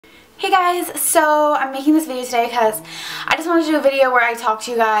Hey guys, so I'm making this video today because I just wanted to do a video where I talk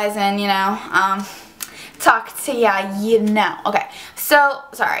to you guys and, okay, so,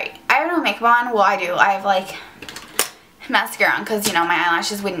 sorry, I have no makeup on. Well, I do. I have, like, mascara on because, my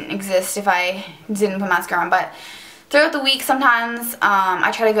eyelashes wouldn't exist if I didn't put mascara on, but throughout the week sometimes,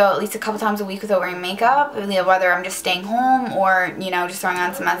 I try to go at least a couple times a week without wearing makeup, whether I'm just staying home or, just throwing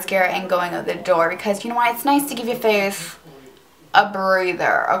on some mascara and going out the door because, you know what, it's nice to give your face a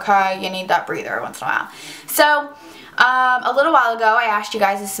breather, okay? You need that breather once in a while. So, a little while ago, I asked you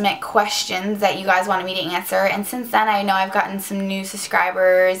guys to submit questions that you guys wanted me to answer, and since then, I know I've gotten some new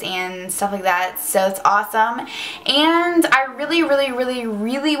subscribers and stuff like that, so it's awesome. And I really want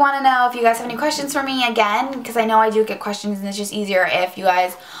to know if you guys have any questions for me again, because I know I do get questions, and it's just easier if you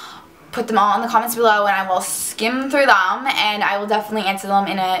guys put them all in the comments below, and I will skim through them, and I will definitely answer them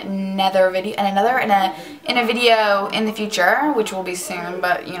in another video, in a video in the future, which will be soon.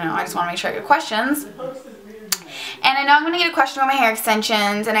 But I just want to make sure I get questions. And I know I'm gonna get a question about my hair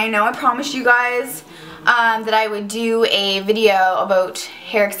extensions, and I know I promised you guys that I would do a video about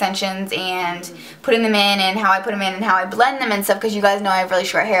hair extensions and putting them in and how I put them in and how I blend them and stuff, because you guys know I have really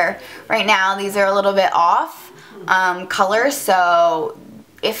short hair right now. These are a little bit off color, so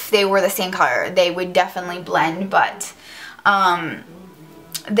if they were the same color, they would definitely blend, but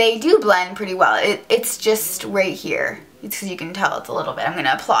they do blend pretty well. It's just right here. It's because you can tell it's a little bit. I'm going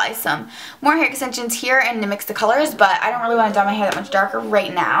to apply some more hair extensions here and to mix the colors, but I don't really want to dye my hair that much darker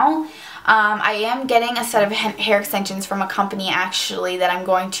right now. I am getting a set of hair extensions from a company actually that I'm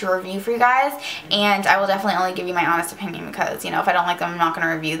going to review for you guys, and I will definitely only give you my honest opinion because, if I don't like them, I'm not going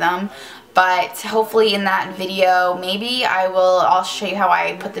to review them. But hopefully in that video, maybe I'll show you how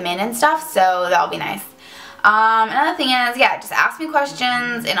I put them in and stuff, so that'll be nice. Another thing is, yeah, just ask me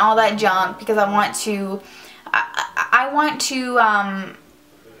questions and all that junk because I want to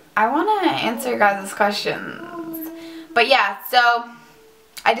answer your guys' questions. But yeah, so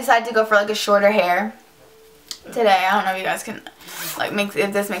I decided to go for like a shorter hair today. I don't know if you guys can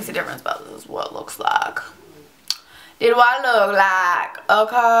if this makes a difference, but this is what it looks like. This is what I look like,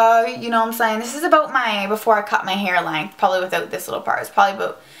 okay? You know what I'm saying? This is about before I cut my hair length, probably without this little part. It's probably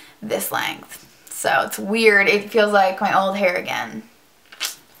about this length. So it's weird. It feels like my old hair again.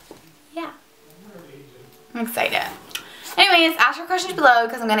 Yeah. I'm excited. Anyways, ask your questions below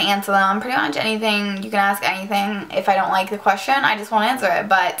because I'm going to answer them. Pretty much anything. You can ask anything. If I don't like the question, I just won't answer it.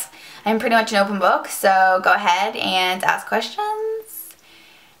 But I'm pretty much an open book, so go ahead and ask questions.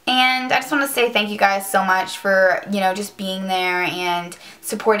 And I just want to say thank you guys so much for, just being there and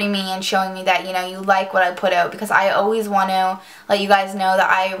supporting me and showing me that, you like what I put out, because I always want to let you guys know that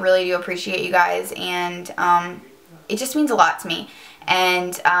I really do appreciate you guys, and it just means a lot to me.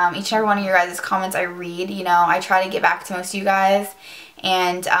 And each and every one of your guys' comments I read, I try to get back to most of you guys,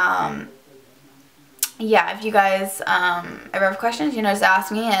 and yeah, if you guys ever have questions, just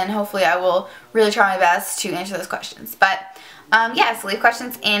ask me, and hopefully I will really try my best to answer those questions. But yeah, so leave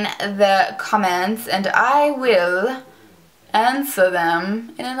questions in the comments and I will answer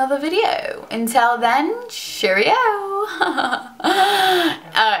them in another video. Until then, cheerio. Oh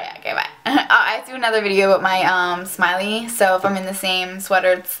yeah, okay, bye. I have to do another video about my smiley, so if I'm in the same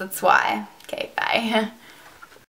sweater, that's why. Okay, bye.